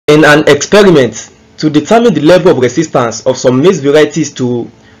In an experiment to determine the level of resistance of some maize varieties to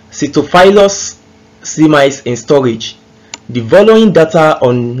Cytophilus C-mice in storage, the following data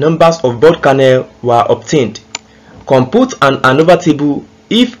on numbers of bud kernel were obtained. Compute an Anova table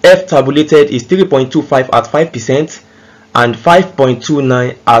if F tabulated is 3.25 at 5% and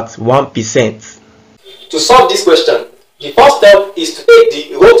 5.29 at 1%. To solve this question, the first step is to take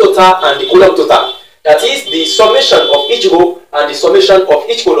the row total and the column total. That is the summation of each row and the summation of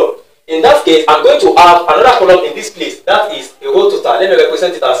each column. In that case, I'm going to have another column in this place. That is a row total. Let me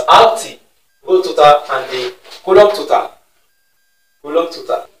represent it as RT, row total, and the column total. Column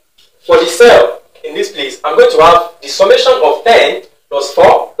total. For the cell in this place, I'm going to have the summation of 10 plus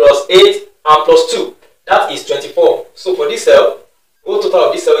 4 plus 8 and plus 2. That is 24. So for this cell, row total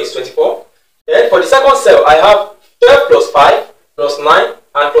of this cell is 24. Then for the second cell, I have 12 plus 5 plus 9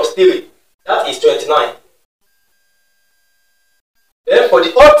 and plus 3. That is 29. Then for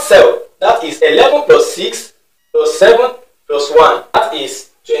the third cell, that is 11 plus 6 plus 7 plus 1. That is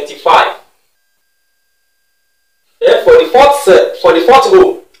 25. Then for the fourth cell, for the fourth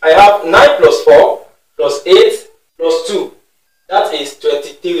row, I have 9 plus 4 plus 8 plus 2. That is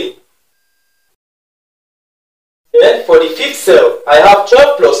 23. Then for the fifth cell, I have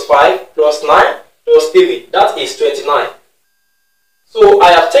 12 plus 5 plus 9 plus 3. That is 29. So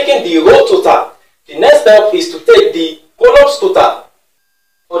I have taken the row total. The next step is to take the columns total.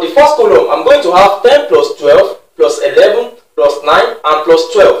 For the first column, I'm going to have 10 plus 12 plus 11 plus 9 and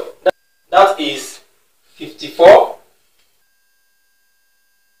plus 12. That is 54,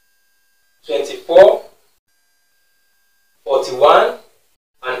 24, 41,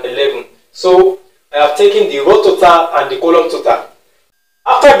 and 11. So I have taken the row total and the column total.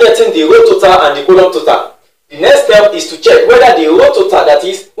 After getting the row total and the column total, the next step is to check whether the row total, that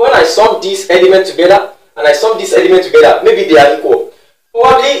is, when I sum this element together and I sum this element together, maybe they are equal.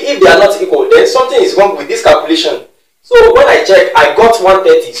 Probably if they are not equal, then something is wrong with this calculation. So when I check, I got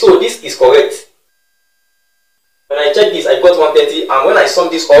 130. So this is correct. When I check this, I got 130, and when I sum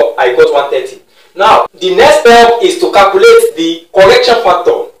this up, I got 130. Now, the next step is to calculate the correction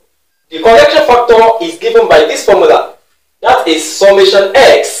factor. The correction factor is given by this formula. That is summation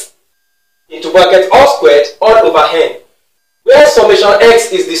x into bracket all squared all over n, where summation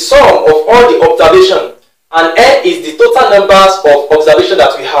x is the sum of all the observation and n is the total numbers of observation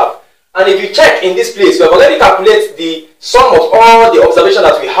that we have. And if you check in this place, we have already calculated the sum of all the observation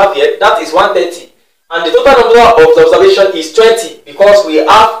that we have here. That is 130. And the total number of observation is 20, because we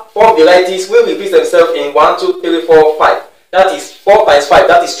have 4 varieties will repeat themselves in 1, 2, 3, 4, 5. That is 4 times 5,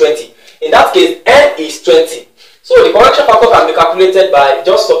 that is 20. In that case, n is 20. So the correction factor can be calculated by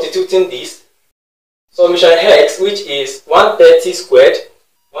just substituting this summation x, which is 130 squared,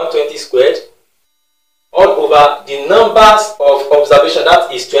 120 squared, all over the numbers of observation,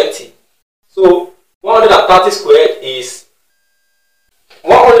 that is 20. So 130 squared is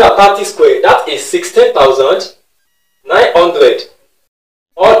 130 squared, that is 16,900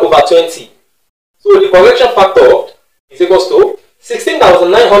 all over 20. So the correction factor is equals to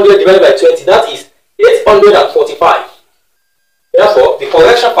 16,900 divided by 20, that is 845. Therefore, the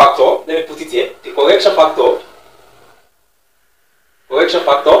correction factor, let me put it here, the correction factor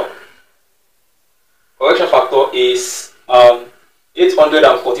is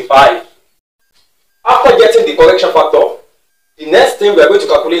 845. After getting the correction factor, the next thing we are going to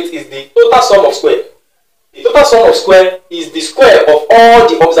calculate is the total sum of square. The total sum of square is the square of all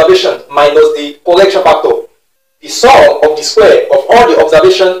the observation minus the correction factor. The sum of the square of all the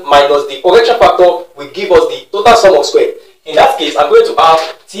observation minus the correction factor will give us the total sum of square. In that case, I'm going to have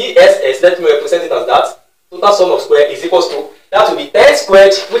TSS, let me represent it as that. Total sum of square is equals to, that will be 10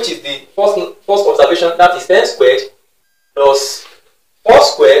 squared, which is the first observation, that is 10 squared, plus 4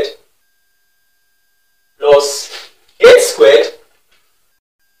 squared, plus 8 squared,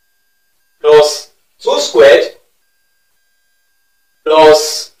 plus 2 squared,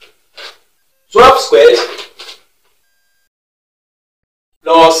 plus 12 squared,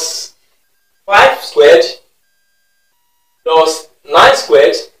 plus 5 squared, plus 9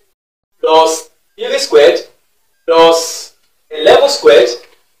 squared, plus 3 squared, plus 11 squared,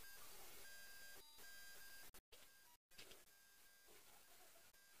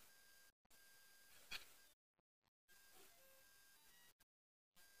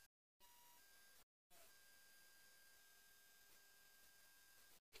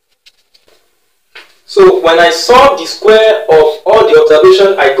 so when I saw the square of all the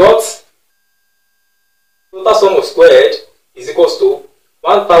observation, I got total sum of squared is equals to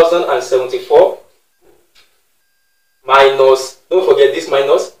 1074 minus, don't forget this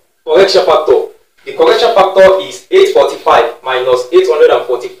minus, correction factor. The correction factor is 845 minus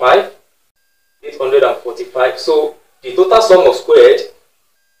 845. 845. So the total sum of squared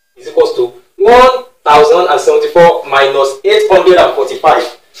is equals to 1074 minus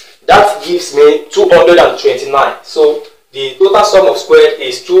 845. That gives me 229. So the total sum of squared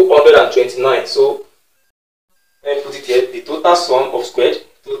is 229. So let me put it here. The total sum of squared,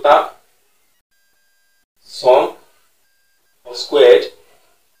 total sum of squared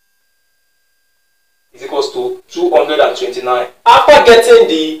is equals to 229. After getting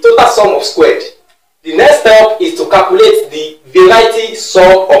the total sum of squared, the next step is to calculate the variety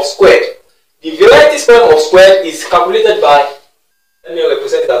sum of squared. The variety sum of squared is calculated by, let me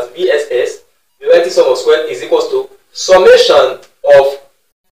represent it as VSS. Variety sum of squared is equals to summation of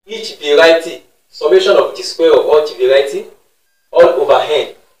each variety, summation of the square of each variety, all over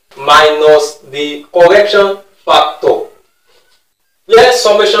n, minus the correction factor, where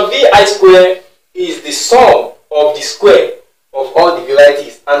summation vi square is the sum of the square of all the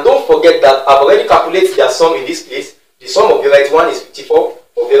varieties. And don't forget that I've already calculated their sum in this place. The sum of variety 1 is 54,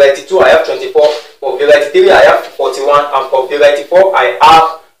 for variety 2 I have 24, for variety 3 I have 41, and for variety 4 I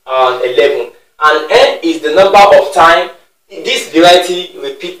have 11. And n is the number of time this variety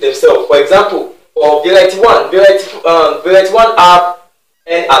repeat themselves. For example, for variety 1, variety 1 have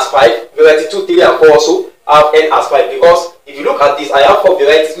n as 5, variety 2, 3 and 4 also have n as 5, because if you look at this, I have 4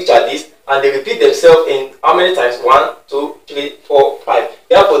 varieties which are this, and they repeat themselves in how many times? 1, 2, 3, 4, 5.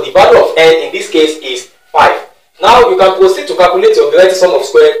 Therefore, the value of n in this case is 5. Now, you can proceed to calculate your variety sum of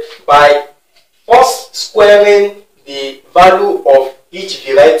square by first squaring the value of each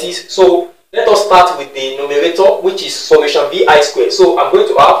variety. So, let us start with the numerator, which is summation vi squared. So, I'm going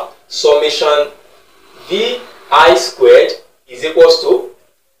to have summation vi squared is equals to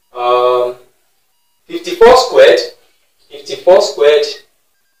 54 squared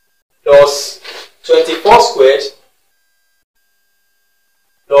plus 24 squared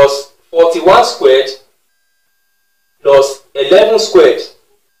plus 41 squared plus 11 squared.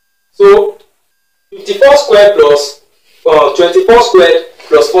 So 54 squared plus 24 squared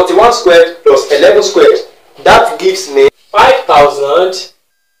plus 41 squared plus 11 squared. That gives me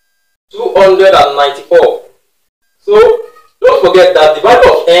 5,294. So don't forget that the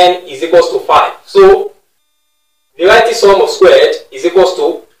value of n is equals to 5. So variety sum of squared is equals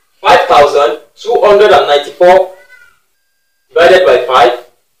to 5,294 divided by 5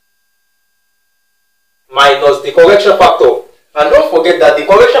 minus the correction factor. And don't forget that the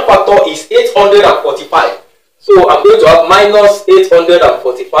correction factor is 845. So I'm going to have minus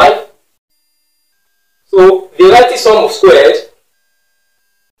 845. So variety sum of squared,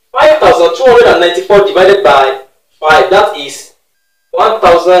 5,294 divided by 5, that is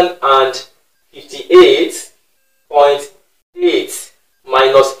 1058.8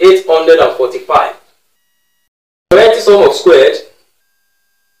 minus 845. Variety sum of squared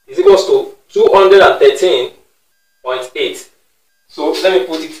is equals to 213.8. So let me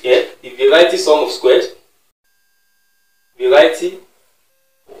put it here. The variety sum of squared, variety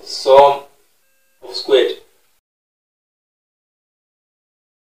sum of squared,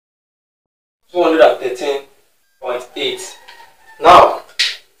 213.8. Now,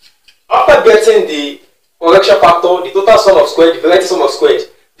 after getting the correction factor, the total sum of squared, the variety sum of squared,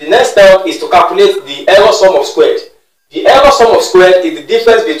 the next step is to calculate the error sum of squared. The error sum of squared is the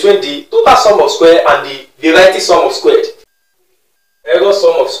difference between the total sum of squared and the variety sum of squared. Error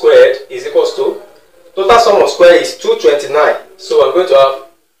sum of squared is equals to, total sum of squared is 229. So I'm going to have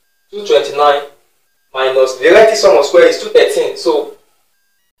 229 minus variety sum of squared is 213. So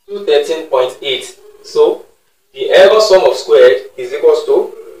 213.8. So the error sum of squared is equals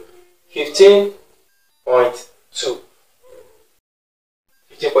to 15.2.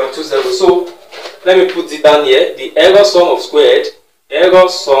 15.20. So let me put it down here. The error sum of squared, error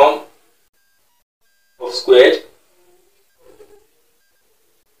sum of squared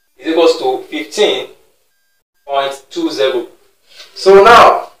is equals to 15.20. So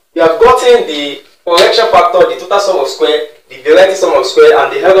now you have gotten the correction factor, the total sum of square, the variety sum of square,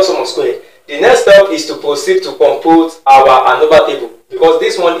 and the error sum of square. The next step is to proceed to compute our Anova table, because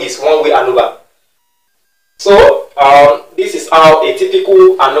this one is one-way Anova. So this is how a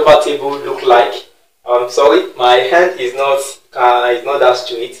typical Anova table look like. Sorry, my hand is not that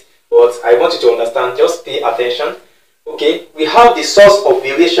straight, but I want you to understand. Just pay attention. Okay, we have the source of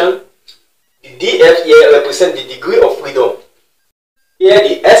variation. The DF here represents the degree of freedom. Here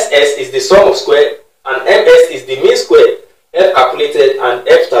the SS is the sum of square, and MS is the mean square, F calculated and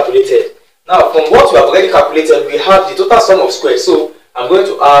F tabulated. Now, from what we have already calculated, we have the total sum of square. So I'm going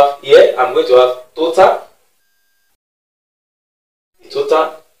to have here, I'm going to have total.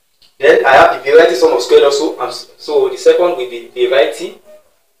 Then I have the variety sum of squared also, and so the second will be variety,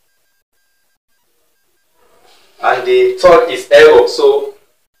 and the third is error. So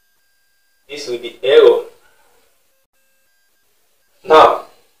this will be error. Now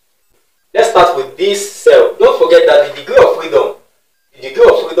let's start with this cell. Don't forget that the degree of freedom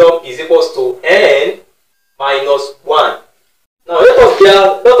is equals to n minus 1. Now let us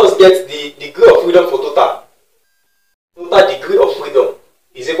get the degree of freedom for total. Total degree of freedom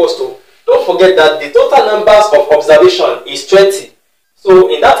is equals to, don't forget that the total numbers of observation is 20. So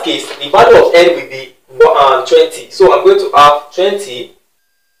in that case, the value of n will be 20. So I'm going to have 20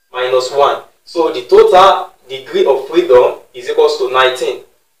 minus 1. So the total degree of freedom is equals to 19.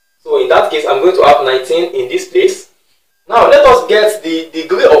 So in that case, I'm going to have 19 in this place. Now let us get the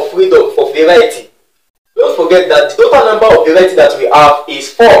degree of freedom for variety. Don't forget that the total number of variety that we have is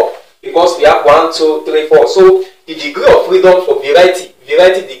 4, because we have 1, 2, 3, 4. So the degree of freedom for variety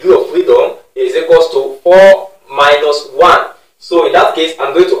degree of freedom is equals to 4 minus 1. So in that case,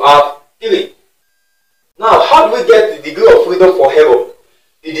 I'm going to have 3. Now, how do we get the degree of freedom for error?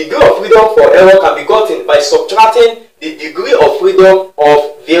 The degree of freedom for error can be gotten by subtracting the degree of freedom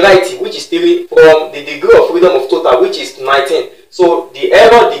of variety, which is 3, from the degree of freedom of total, which is 19. So the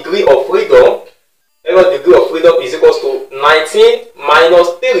error degree of freedom is equals to 19 minus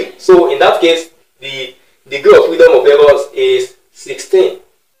 3. So in that case, the degree of freedom of errors is 16.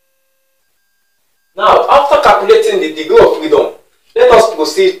 Now, after calculating the degree of freedom, let us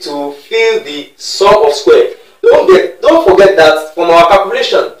proceed to fill the sum of squared. Don't forget that from our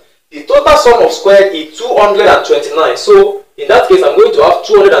calculation, the total sum of squared is 229. So in that case, I'm going to have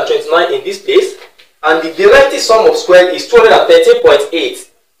 229 in this place, and the variety sum of squared is 213.8.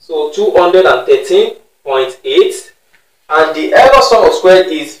 So 213.8, and the error sum of squared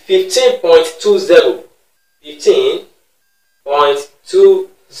is 15.20.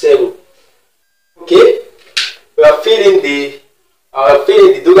 15.20. Okay, we are filling the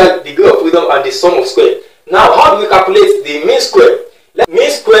degree of freedom and the sum of squared. Now, how do we calculate the mean square?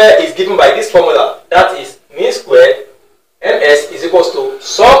 Mean square is given by this formula. That is, mean squared ms is equals to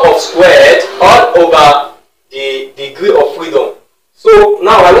sum of squared all over the degree of freedom. So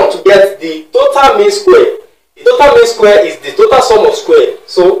now I want to get the total mean square. The total mean square is the total sum of squared.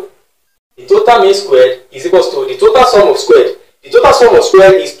 So the total mean squared is equals to the total sum of squared. The total sum of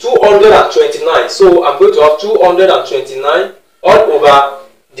squared is 229. So I'm going to have 229 all over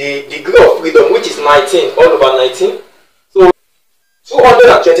the degree of freedom, which is 19, all over 19. So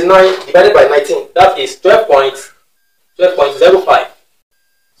 229 divided by 19, that is 12.05.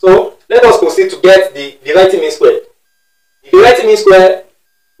 So let us proceed to get the variety mean square. The variety mean square,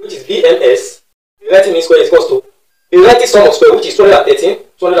 which is VMS, variety mean square is equals to variety sum of square, which is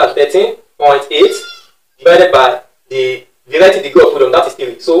 213.8 divided by the variety degree of freedom, that is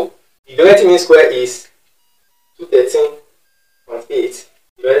 3. So the variety mean square is 213.8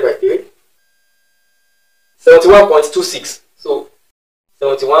 divided by 3, 71.26. So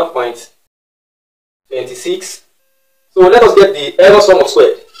 71.26. So let us get the error sum of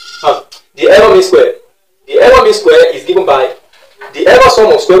squared. The error mean square. The error mean square is given by the error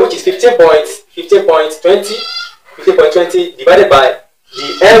sum of square, which is 15.20 divided by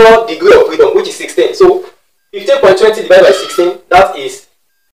the error degree of freedom, which is 16. So 15.20 divided by 16, that is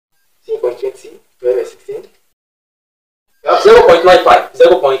 15.20 divided by 16. We have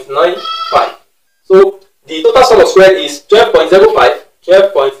 0.95. So the total sum of squared is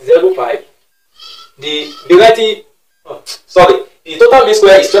 12.05. The variety, the total mean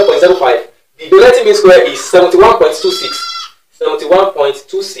square is 12.05. The variety mean square is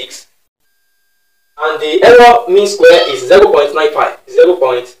 71.26. And the error mean square is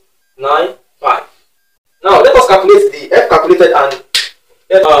 0.95. Now let us calculate the F calculated, and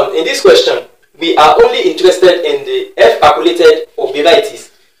in this question we are only interested in the F calculated for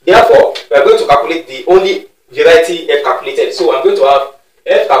varieties. Therefore, we are going to calculate the only variety F calculated. So I'm going to have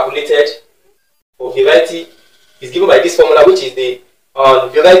F calculated for variety is given by this formula, which is the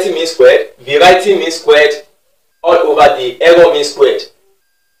variety mean squared all over the error mean squared.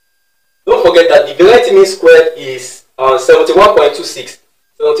 Don't forget that the variety mean squared is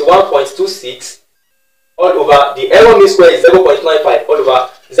 71.26 all over the error mean square is 0.95 all over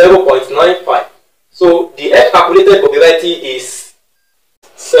 0.95. So the F calculated for variety is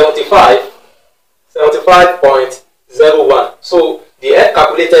 75.01. So the F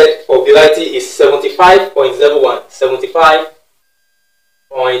calculated for variety is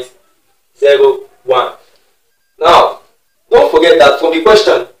 75.01. Now, don't forget that from the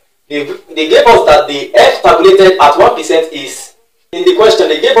question, they gave us that the F tabulated at 1% is, in the question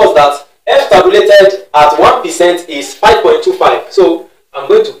they gave us that F tabulated at 1% is 5.25. So I'm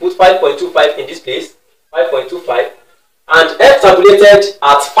going to put 5.25 in this place, 5.25, and F tabulated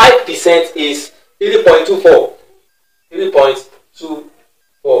at 5% is 3.24.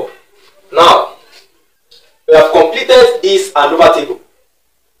 3.24. Now, we have completed this Anova table.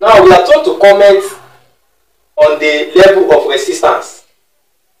 Now, we are told to comment on the level of resistance.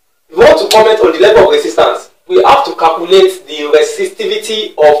 If we want to comment on the level of resistance, we have to calculate the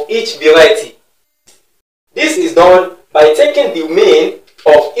resistivity of each variety. This is done by taking the mean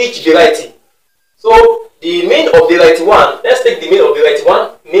of each variety. So, the mean of variety 1, let's take the mean of variety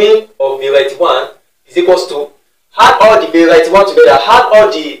 1. Mean of variety 1 is equals to, add all the variety 1 together, add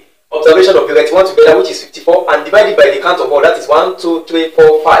all the observation of variety 1 together, which is 54, and divide it by the count of all, that is 1, 2, 3,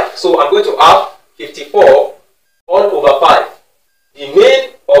 4, 5. So, I'm going to have 54 all over 5. The mean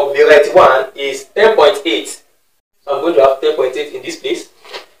of variety 1 is 10.8. So, I'm going to have 10.8 in this place.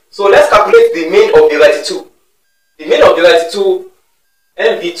 So, let's calculate the mean of variety 2. The mean of variety 2,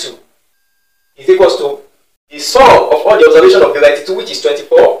 MV2, is equals to the sum of all the observation of variety 2, which is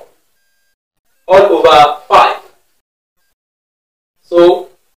 24, all over 5. So,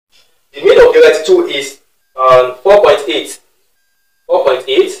 the mean of variety 2 is 4.8.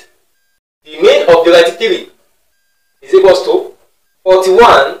 4.8. The mean of variety 3 is equals to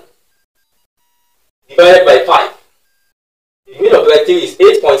 41 divided by 5. The mean of variety 3 is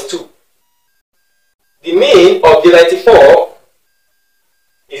 8.2. The mean of variety 4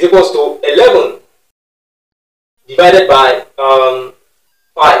 is equals to 11 divided by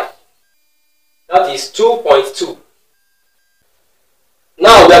 5. That is 2.2.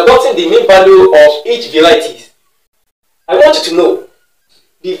 Now we have gotten the mean value of each variety. I want you to know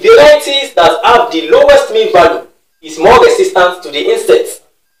the varieties that have the lowest mean value is more resistant to the insects.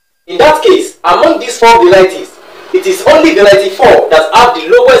 In that case, among these 4 varieties, it is only variety 4 that have the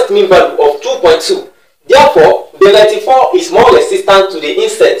lowest mean value of 2.2. Therefore, variety 4 is more resistant to the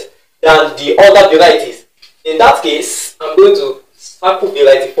insect than the other varieties. In that case, I'm going to circle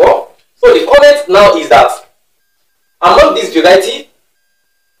variety 4. So the comment now is that among these variety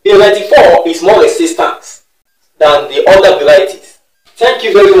 4 is more resistant than the other varieties. Thank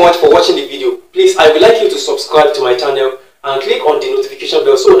you very much for watching the video. Please, I would like you to subscribe to my channel and click on the notification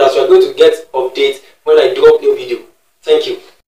bell so that you are going to get updates when I drop